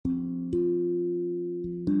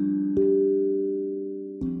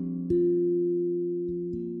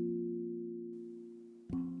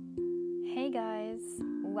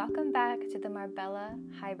Welcome back to the Marbella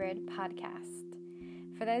Hybrid Podcast.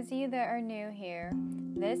 For those of you that are new here,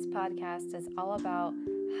 this podcast is all about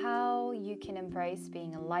how you can embrace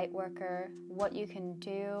being a light worker, what you can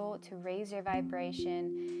do to raise your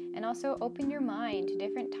vibration, and also open your mind to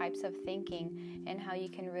different types of thinking and how you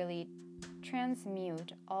can really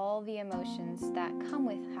transmute all the emotions that come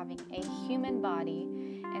with having a human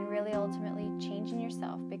body and really ultimately changing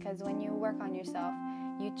yourself, because when you work on yourself,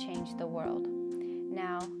 you change the world.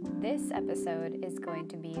 Now, this episode is going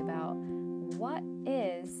to be about what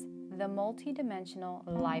is the multidimensional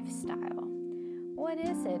lifestyle. What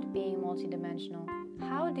is it being multidimensional?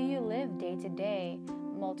 How do you live day to day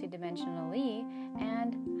multidimensionally?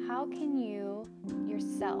 And how can you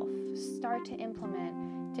yourself start to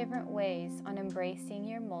implement different ways on embracing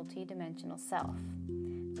your multidimensional self?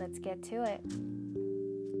 Let's get to it.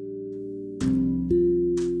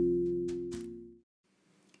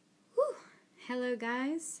 Hello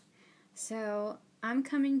guys, so I'm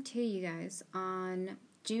coming to you guys on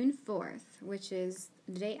June 4th, which is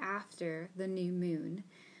the day after the new moon,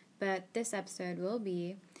 but this episode will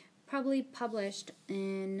be probably published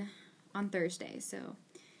on Thursday, so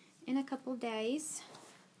in a couple days.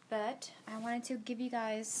 But I wanted to give you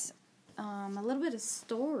guys a little bit of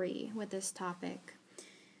story with this topic.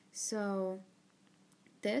 So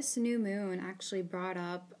this new moon actually brought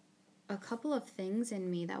up a couple of things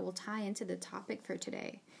in me that will tie into the topic for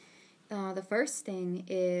today. The first thing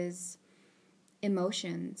is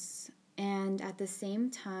emotions, and at the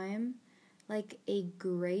same time, like a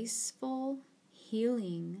graceful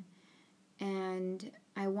healing. And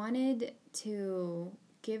I wanted to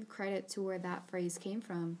give credit to where that phrase came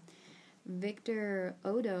from. Victor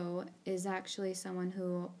Odo is actually someone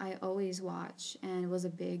who I always watch and was a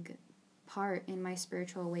big part in my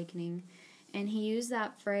spiritual awakening. And he used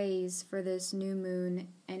that phrase for this new moon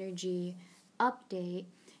energy update,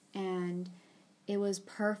 and it was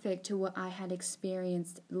perfect to what I had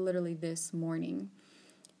experienced literally this morning.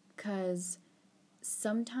 Because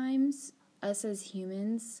sometimes us as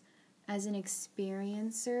humans, as an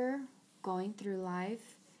experiencer going through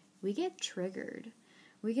life, we get triggered.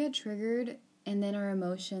 And then our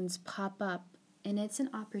emotions pop up, and it's an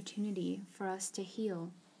opportunity for us to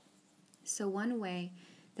heal. So one way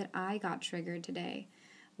that I got triggered today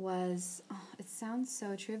was, it sounds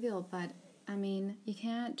so trivial, but I mean, you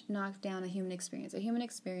can't knock down a human experience. A human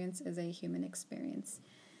experience is a human experience.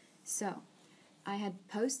 So, I had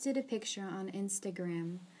posted a picture on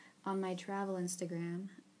Instagram, on my travel Instagram,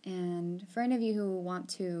 and for any of you who want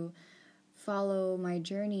to follow my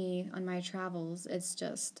journey on my travels, it's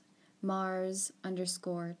just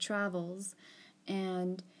Mars_travels,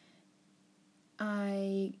 and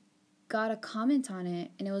I got a comment on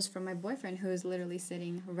it, and it was from my boyfriend, who was literally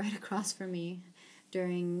sitting right across from me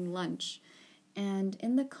during lunch. And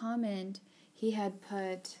in the comment, he had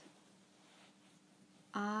put,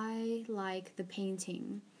 "I like the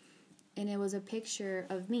painting," and it was a picture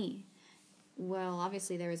of me. Well,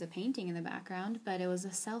 obviously there was a painting in the background, but it was a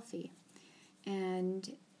selfie.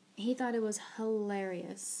 And he thought it was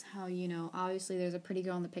hilarious how, obviously there's a pretty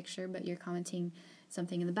girl in the picture, but you're commenting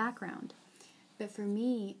something in the background. But for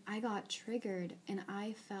me, I got triggered and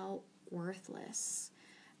I felt worthless.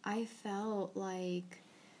 I felt like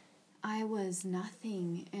I was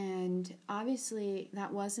nothing. And obviously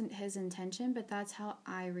that wasn't his intention, but that's how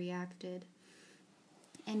I reacted.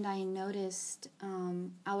 And I noticed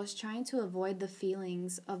I was trying to avoid the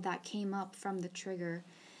feelings of that came up from the trigger.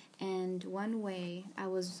 And one way I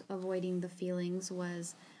was avoiding the feelings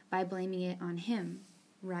was by blaming it on him,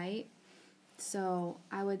 right? So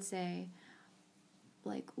I would say,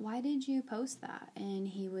 like, "Why did you post that?" And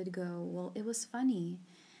he would go, "Well, it was funny."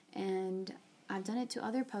 And I've done it to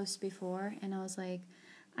other posts before, and I was like,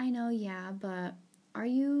 "I know, yeah, but are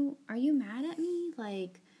you mad at me?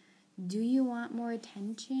 Like, do you want more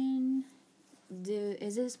attention?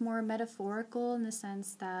 Is this more metaphorical in the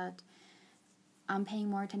sense that I'm paying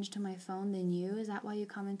more attention to my phone than you? Is that why you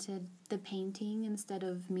commented the painting instead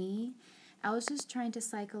of me?" I was just trying to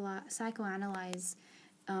psychoanalyze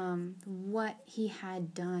what he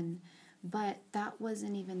had done, but that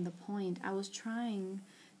wasn't even the point. I was trying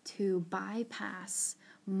to bypass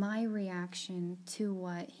my reaction to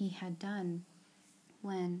what he had done.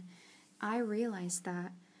 When I realized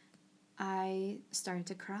that, I started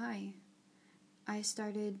to cry. I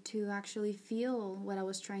started to actually feel what I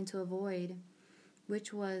was trying to avoid,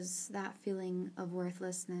 which was that feeling of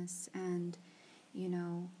worthlessness and,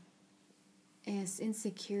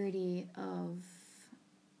 insecurity of,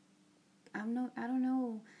 I don't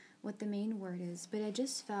know what the main word is, but I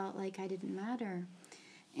just felt like I didn't matter.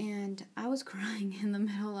 And I was crying in the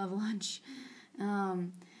middle of lunch.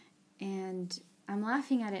 And I'm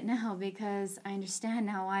laughing at it now because I understand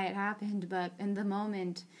now why it happened, but in the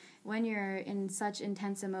moment, when you're in such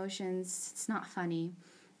intense emotions, it's not funny,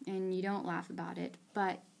 and you don't laugh about it.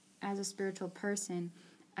 But as a spiritual person,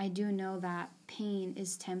 I do know that pain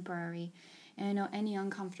is temporary, and I know any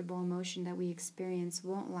uncomfortable emotion that we experience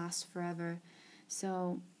won't last forever.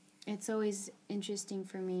 So it's always interesting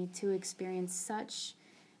for me to experience such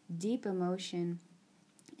deep emotion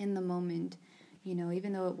in the moment,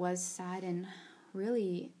 even though it was sad and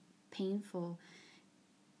really painful,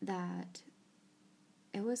 that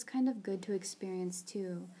it was kind of good to experience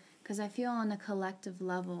too, because I feel on a collective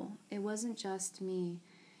level, it wasn't just me.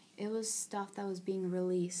 It was stuff that was being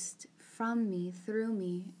released from me, through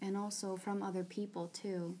me, and also from other people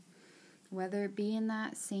too. Whether it be in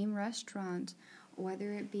that same restaurant,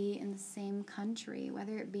 whether it be in the same country,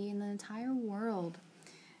 whether it be in the entire world,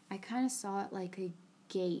 I kind of saw it like a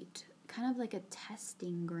gate, kind of like a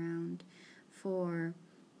testing ground for...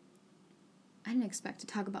 I didn't expect to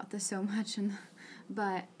talk about this so much,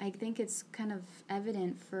 but I think it's kind of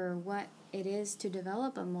evident for what it is to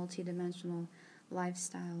develop a multidimensional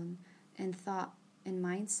lifestyle and thought and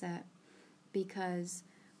mindset, because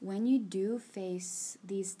when you do face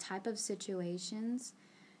these type of situations,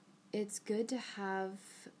 it's good to have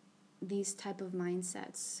these type of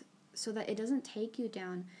mindsets so that it doesn't take you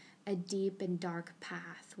down a deep and dark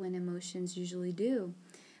path when emotions usually do,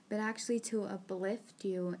 but actually to uplift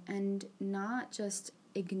you and not just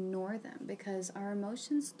ignore them, because our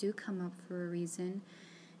emotions do come up for a reason.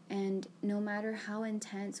 And no matter how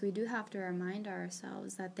intense, we do have to remind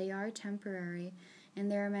ourselves that they are temporary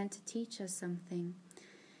and they're meant to teach us something.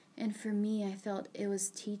 And for me, I felt it was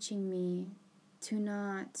teaching me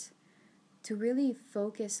to really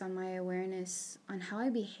focus on my awareness on how I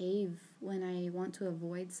behave when I want to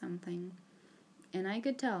avoid something. And I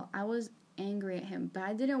could tell I was angry at him, but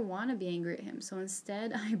I didn't want to be angry at him. So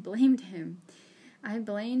instead, I blamed him.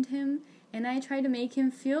 And I tried to make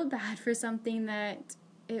him feel bad for something that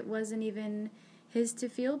it wasn't even his to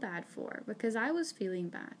feel bad for, because I was feeling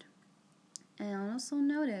bad. And I also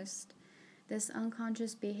noticed this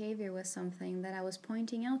unconscious behavior was something that I was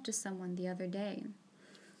pointing out to someone the other day.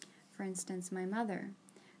 For instance, my mother.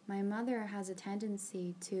 My mother has a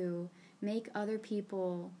tendency to make other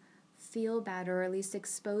people feel bad, or at least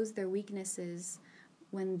expose their weaknesses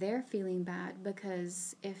when they're feeling bad,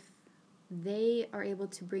 because if they are able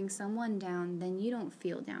to bring someone down, then you don't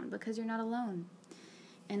feel down because you're not alone.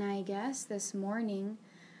 And I guess this morning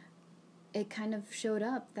it kind of showed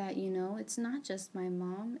up that, it's not just my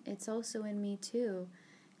mom, it's also in me too.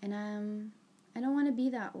 And I don't want to be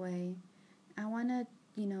that way. I want to,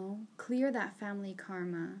 clear that family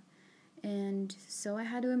karma. And so I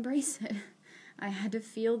had to embrace it. I had to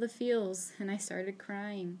feel the feels, and I started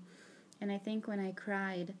crying. And I think when I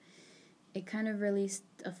cried, it kind of released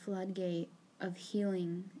a floodgate of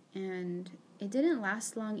healing. And it didn't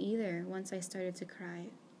last long either once I started to cry.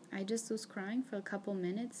 I just was crying for a couple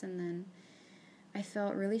minutes, and then I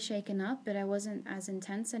felt really shaken up, but I wasn't as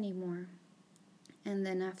intense anymore. And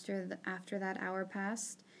then after that hour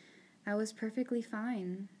passed, I was perfectly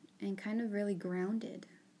fine and kind of really grounded.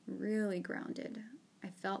 I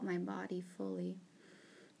felt my body fully.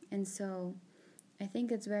 And so I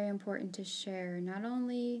think it's very important to share not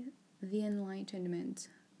only the enlightenment,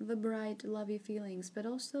 the bright, lovey feelings, but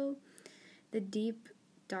also the deep,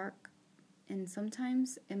 dark, and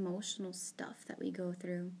sometimes emotional stuff that we go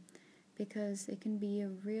through, because it can be a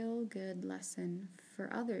real good lesson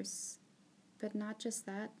for others. But not just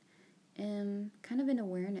that, kind of an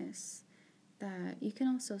awareness that you can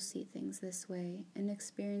also see things this way and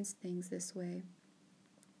experience things this way.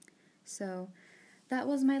 So that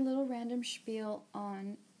was my little random spiel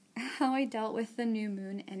on how I dealt with the new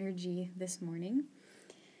moon energy this morning.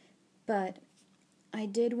 But I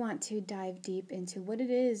did want to dive deep into what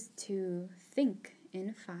it is to think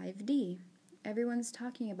in 5D. Everyone's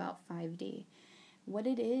talking about 5D, what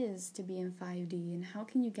it is to be in 5D, and how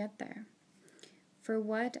can you get there. For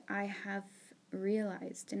what I have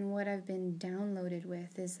realized and what I've been downloaded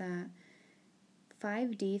with is that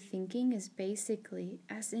 5D thinking is basically,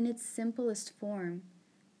 as in its simplest form,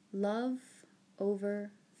 love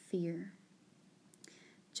over fear.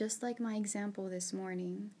 Just like my example this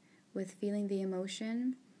morning with feeling the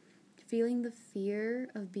emotion, feeling the fear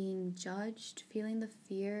of being judged, feeling the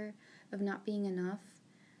fear of not being enough,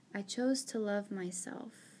 I chose to love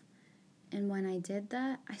myself. And when I did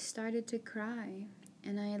that, I started to cry,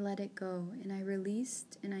 and I let it go, and I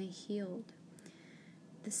released, and I healed.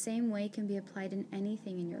 The same way can be applied in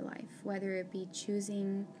anything in your life, whether it be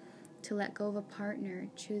choosing to let go of a partner,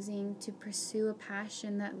 choosing to pursue a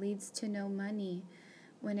passion that leads to no money,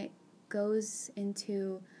 when it goes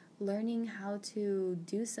into learning how to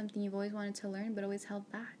do something you've always wanted to learn but always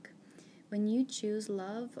held back. When you choose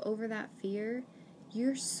love over that fear,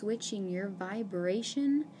 you're switching your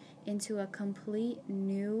vibration into a complete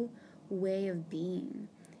new way of being.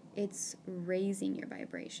 It's raising your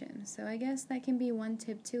vibration. So I guess that can be one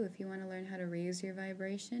tip too if you want to learn how to raise your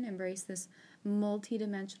vibration, embrace this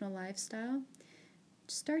multi-dimensional lifestyle.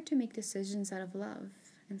 Start to make decisions out of love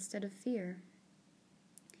instead of fear.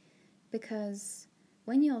 Because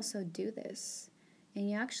when you also do this and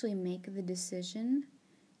you actually make the decision,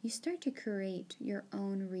 you start to create your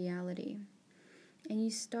own reality and you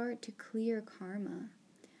start to clear karma.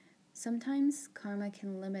 Sometimes karma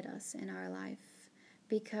can limit us in our life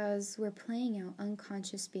because we're playing out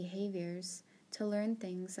unconscious behaviors to learn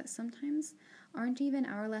things that sometimes aren't even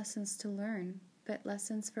our lessons to learn, but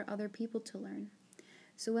lessons for other people to learn.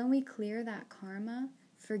 So when we clear that karma,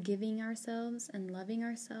 forgiving ourselves and loving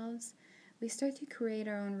ourselves, we start to create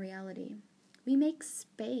our own reality. We make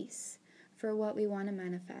space for what we want to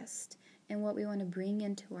manifest and what we want to bring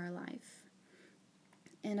into our life.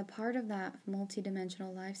 And a part of that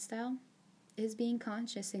multidimensional lifestyle is being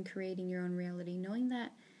conscious and creating your own reality, knowing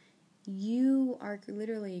that you are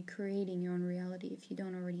literally creating your own reality if you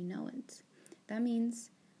don't already know it. That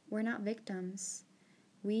means we're not victims.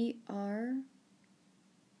 We are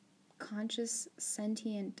conscious,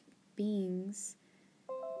 sentient beings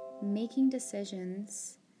making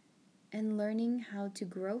decisions and learning how to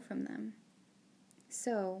grow from them.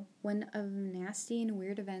 So when nasty and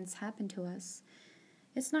weird events happen to us,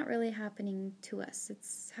 it's not really happening to us.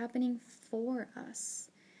 It's happening for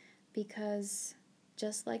us. Because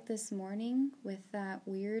just like this morning with that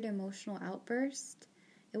weird emotional outburst,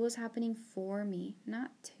 it was happening for me,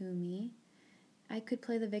 not to me. I could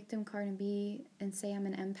play the victim card and say I'm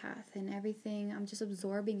an empath and everything, I'm just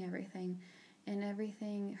absorbing everything and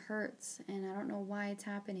everything hurts and I don't know why it's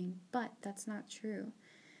happening. But that's not true.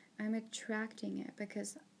 I'm attracting it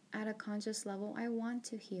because at a conscious level, I want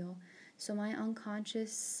to heal. So my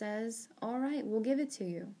unconscious says, all right, we'll give it to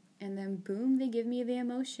you. And then boom, they give me the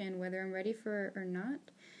emotion, whether I'm ready for it or not.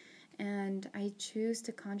 And I choose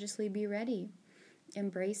to consciously be ready.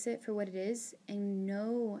 Embrace it for what it is and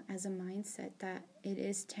know as a mindset that it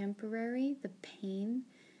is temporary, the pain,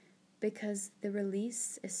 because the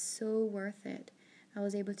release is so worth it. I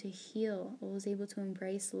was able to heal. I was able to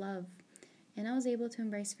embrace love. And I was able to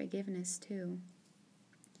embrace forgiveness too.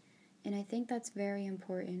 And I think that's very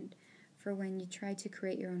important for when you try to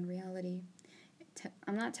create your own reality.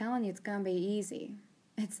 I'm not telling you it's going to be easy.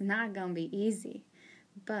 It's not going to be easy.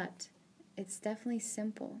 But it's definitely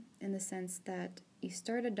simple in the sense that you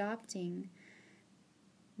start adopting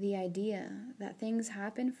the idea that things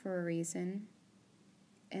happen for a reason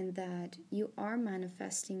and that you are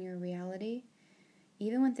manifesting your reality.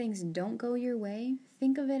 Even when things don't go your way,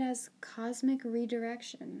 think of it as cosmic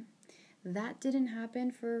redirection. That didn't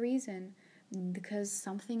happen for a reason because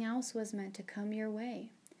something else was meant to come your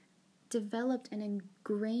way. Developed and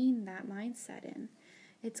ingrain that mindset in.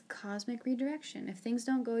 It's cosmic redirection. If things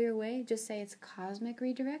don't go your way, just say it's cosmic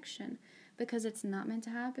redirection because it's not meant to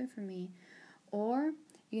happen for me. Or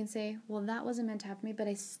you can say, well, that wasn't meant to happen for me, but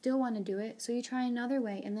I still want to do it. So you try another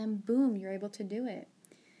way and then boom, you're able to do it.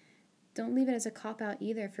 Don't leave it as a cop-out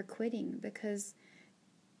either for quitting because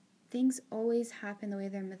things always happen the way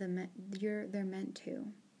they're meant to.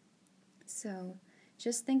 So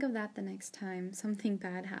just think of that the next time something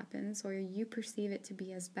bad happens or you perceive it to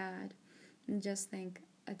be as bad. And just think,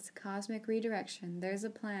 it's cosmic redirection. There's a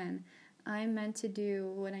plan. I'm meant to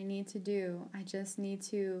do what I need to do. I just need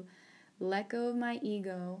to let go of my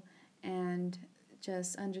ego and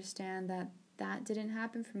just understand that that didn't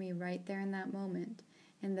happen for me right there in that moment.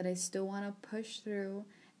 And that I still want to push through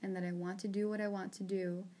and that I want to do what I want to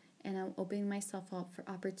do. And I'm opening myself up for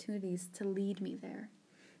opportunities to lead me there.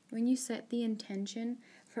 When you set the intention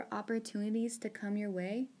for opportunities to come your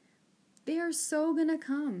way, they are so gonna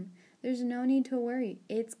come. There's no need to worry.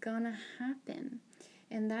 It's gonna happen.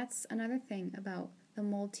 And that's another thing about the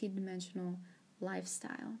multidimensional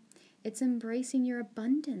lifestyle. It's embracing your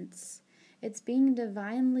abundance. It's being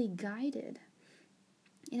divinely guided.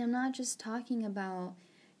 And I'm not just talking about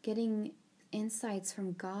getting insights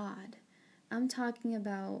from God. I'm talking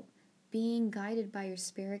about being guided by your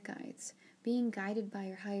spirit guides, being guided by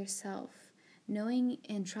your higher self, knowing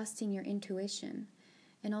and trusting your intuition,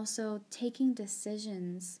 and also taking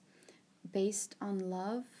decisions based on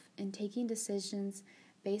love and taking decisions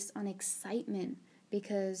based on excitement.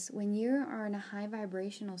 Because when you are in a high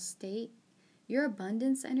vibrational state, your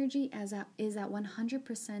abundance energy is at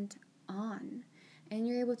 100% on. And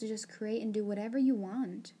you're able to just create and do whatever you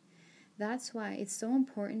want. That's why it's so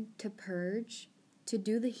important to purge, to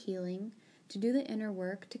do the healing, to do the inner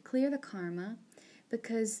work, to clear the karma,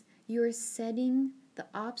 because you're setting the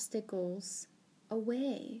obstacles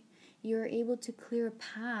away. You're able to clear a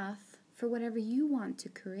path for whatever you want to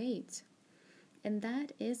create. And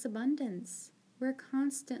that is abundance. We're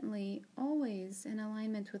constantly, always in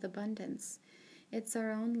alignment with abundance. It's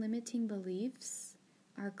our own limiting beliefs,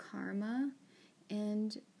 our karma,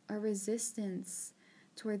 and our resistance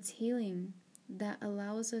towards healing that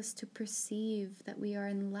allows us to perceive that we are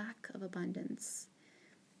in lack of abundance.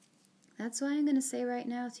 That's why I'm going to say right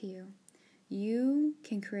now to you, you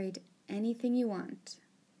can create anything you want.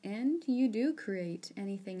 And you do create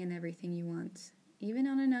anything and everything you want, even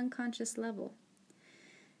on an unconscious level.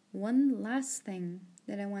 One last thing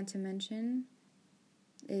that I want to mention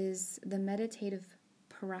is the meditative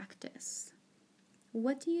practice.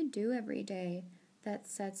 What do you do every day that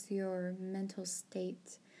sets your mental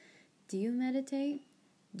state? Do you meditate?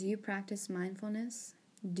 Do you practice mindfulness?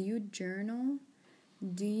 Do you journal?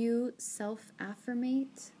 Do you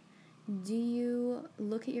self-affirmate? Do you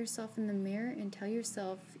look at yourself in the mirror and tell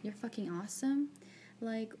yourself you're fucking awesome?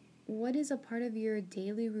 Like, what is a part of your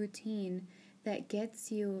daily routine that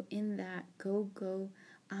gets you in that go,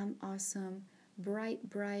 I'm awesome, bright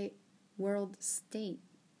world state?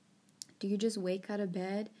 Do you just wake out of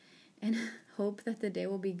bed and hope that the day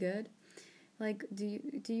will be good? Like, do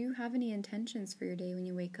you have any intentions for your day when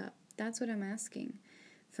you wake up? That's what I'm asking.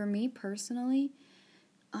 For me personally,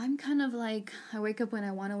 I'm kind of like, I wake up when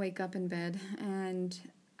I want to wake up in bed, and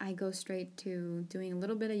I go straight to doing a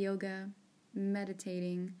little bit of yoga,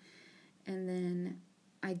 meditating, and then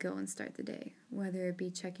I go and start the day, whether it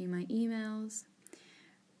be checking my emails,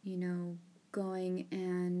 going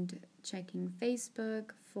and checking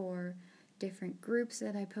Facebook for different groups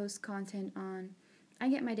that I post content on. I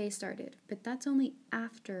get my day started, but that's only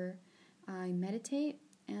after I meditate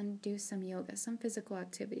and do some yoga, some physical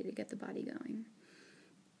activity to get the body going.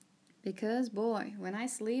 Because, boy, when I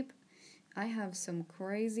sleep, I have some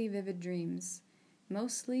crazy vivid dreams.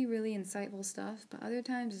 Mostly really insightful stuff, but other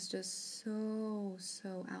times it's just so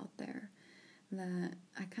out there that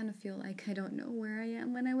I kind of feel like I don't know where I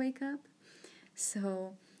am when I wake up.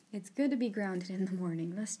 So it's good to be grounded in the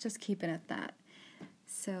morning. Let's just keep it at that.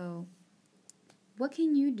 So what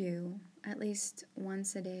can you do at least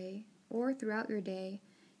once a day or throughout your day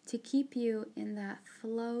to keep you in that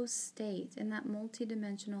flow state, in that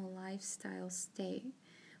multidimensional lifestyle state,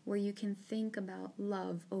 where you can think about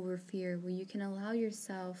love over fear, where you can allow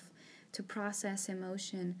yourself to process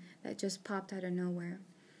emotion that just popped out of nowhere?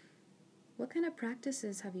 What kind of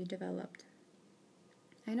practices have you developed?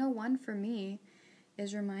 I know one for me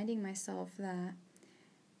is reminding myself that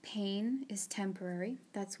pain is temporary.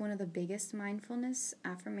 That's one of the biggest mindfulness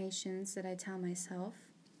affirmations that I tell myself.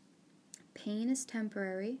 Pain is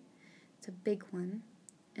temporary. It's a big one.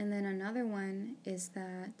 And then another one is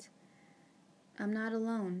that I'm not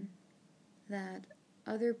alone, that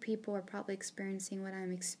other people are probably experiencing what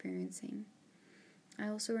I'm experiencing. I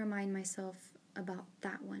also remind myself about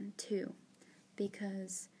that one too,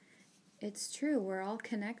 because it's true, we're all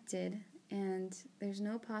connected, and there's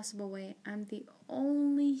no possible way I'm the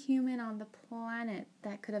only human on the planet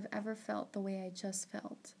that could have ever felt the way I just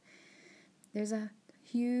felt. There's a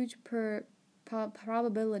huge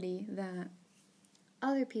probability that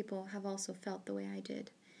other people have also felt the way I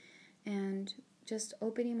did. And just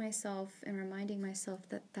opening myself and reminding myself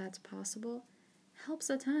that that's possible helps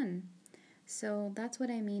a ton. So that's what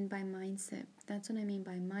I mean by mindset. That's what I mean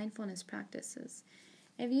by mindfulness practices.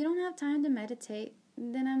 If you don't have time to meditate,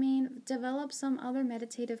 then develop some other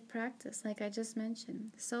meditative practice, like I just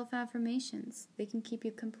mentioned. Self-affirmations, they can keep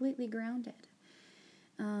you completely grounded.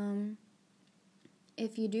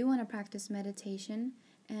 If you do want to practice meditation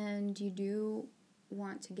and you do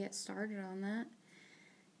want to get started on that,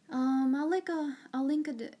 I'll link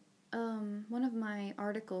one of my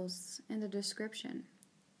articles in the description.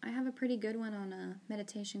 I have a pretty good one on a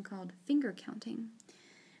meditation called finger counting.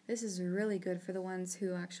 This is really good for the ones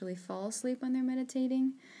who actually fall asleep when they're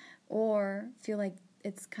meditating, or feel like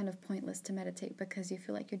it's kind of pointless to meditate because you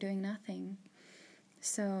feel like you're doing nothing.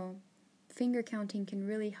 So finger counting can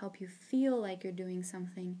really help you feel like you're doing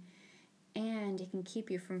something, and it can keep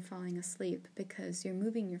you from falling asleep because you're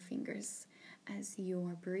moving your fingers as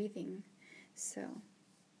you're breathing. So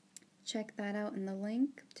check that out in the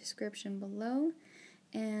link description below.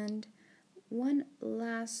 And one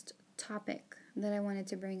last topic that I wanted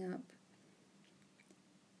to bring up.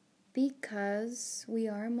 Because we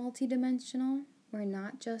are multidimensional, we're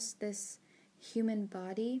not just this human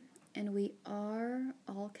body, and we are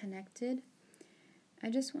all connected, I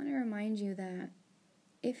just want to remind you that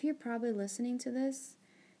if you're probably listening to this,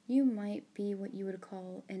 you might be what you would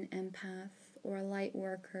call an empath or a light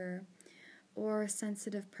worker or a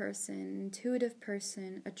sensitive person, intuitive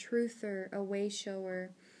person, a truther, a way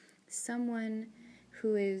shower, someone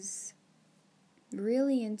who is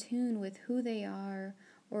really in tune with who they are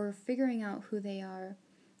or figuring out who they are,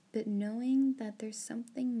 but knowing that there's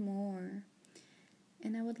something more.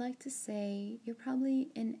 And I would like to say you're probably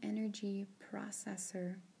an energy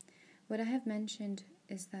processor. What I have mentioned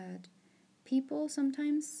is that people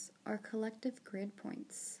sometimes are collective grid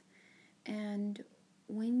points. And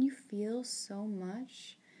when you feel so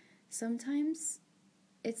much, sometimes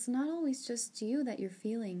it's not always just you that you're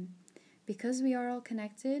feeling. Because we are all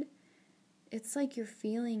connected, it's like you're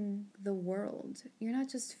feeling the world. You're not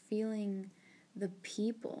just feeling the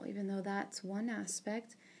people, even though that's one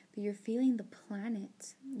aspect, but you're feeling the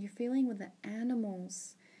planet. You're feeling with the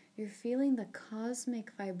animals. You're feeling the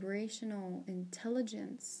cosmic vibrational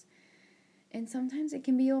intelligence. And sometimes it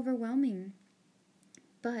can be overwhelming.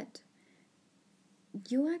 But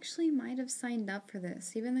you actually might have signed up for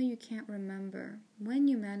this, even though you can't remember. When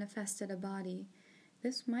you manifested a body,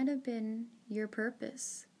 this might have been your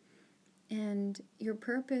purpose. And your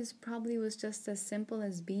purpose probably was just as simple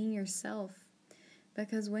as being yourself.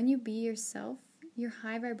 Because when you be yourself, your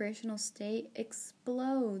high vibrational state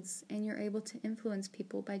explodes and you're able to influence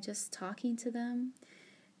people by just talking to them,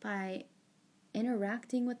 by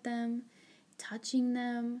interacting with them, touching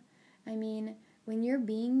them. I mean, when you're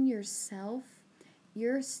being yourself,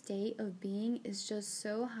 your state of being is just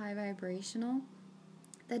so high vibrational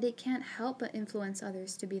that it can't help but influence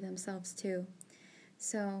others to be themselves too.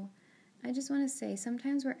 So I just want to say,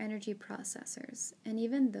 sometimes we're energy processors, and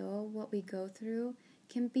even though what we go through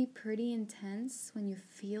can be pretty intense when you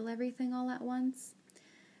feel everything all at once,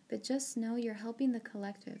 but just know you're helping the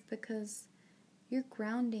collective because you're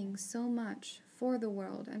grounding so much for the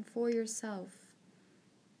world and for yourself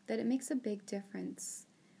that it makes a big difference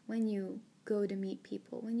when you go to meet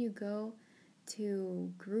people, when you go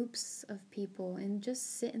to groups of people and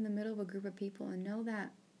just sit in the middle of a group of people and know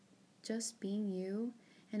that just being you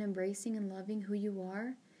and embracing and loving who you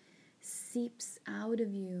are seeps out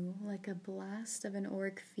of you like a blast of an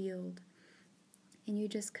auric field, and you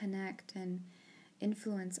just connect and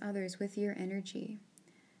influence others with your energy.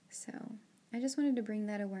 So I just wanted to bring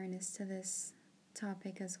that awareness to this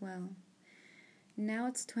topic as well. Now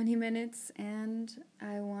it's 20 minutes and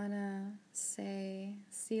I want to say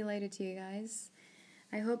see you later to you guys.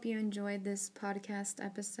 I hope you enjoyed this podcast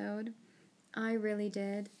episode. I really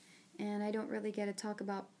did, and I don't really get to talk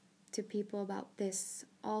to people about this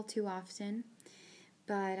all too often,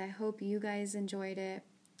 but I hope you guys enjoyed it,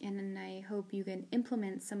 and I hope you can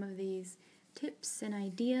implement some of these tips and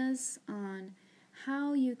ideas on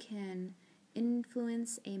how you can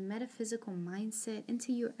influence a metaphysical mindset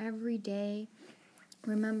into your everyday.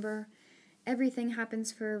 Remember, everything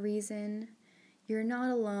happens for a reason. You're not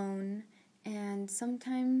alone, and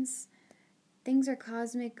sometimes things are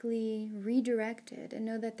cosmically redirected, and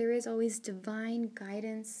know that there is always divine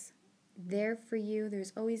guidance there for you.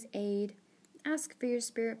 There's always aid. Ask for your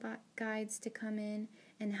spirit guides to come in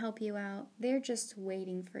and help you out. They're just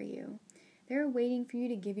waiting for you. They're waiting for you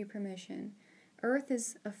to give you permission. Earth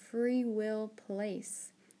is a free will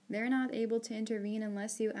place. They're not able to intervene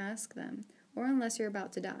unless you ask them, or unless you're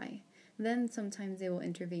about to die. Then sometimes they will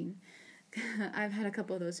intervene. I've had a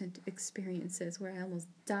couple of those experiences where I almost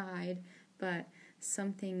died, but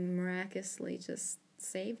something miraculously just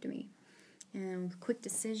saved me. And quick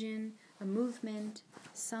decision, a movement,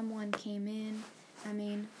 someone came in. I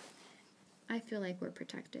mean, I feel like we're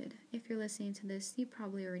protected. If you're listening to this, you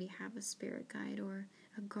probably already have a spirit guide or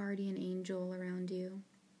a guardian angel around you.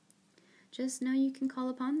 Just know you can call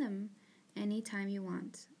upon them anytime you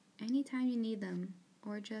want, anytime you need them,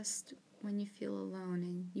 or just when you feel alone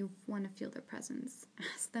and you want to feel their presence.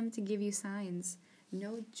 Ask them to give you signs.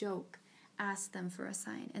 No joke. Ask them for a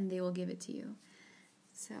sign and they will give it to you.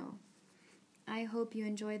 So I hope you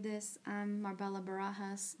enjoyed this. I'm Marbella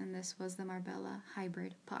Barajas, and this was the Marbella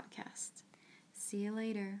Hybrid Podcast. See you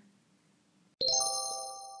later.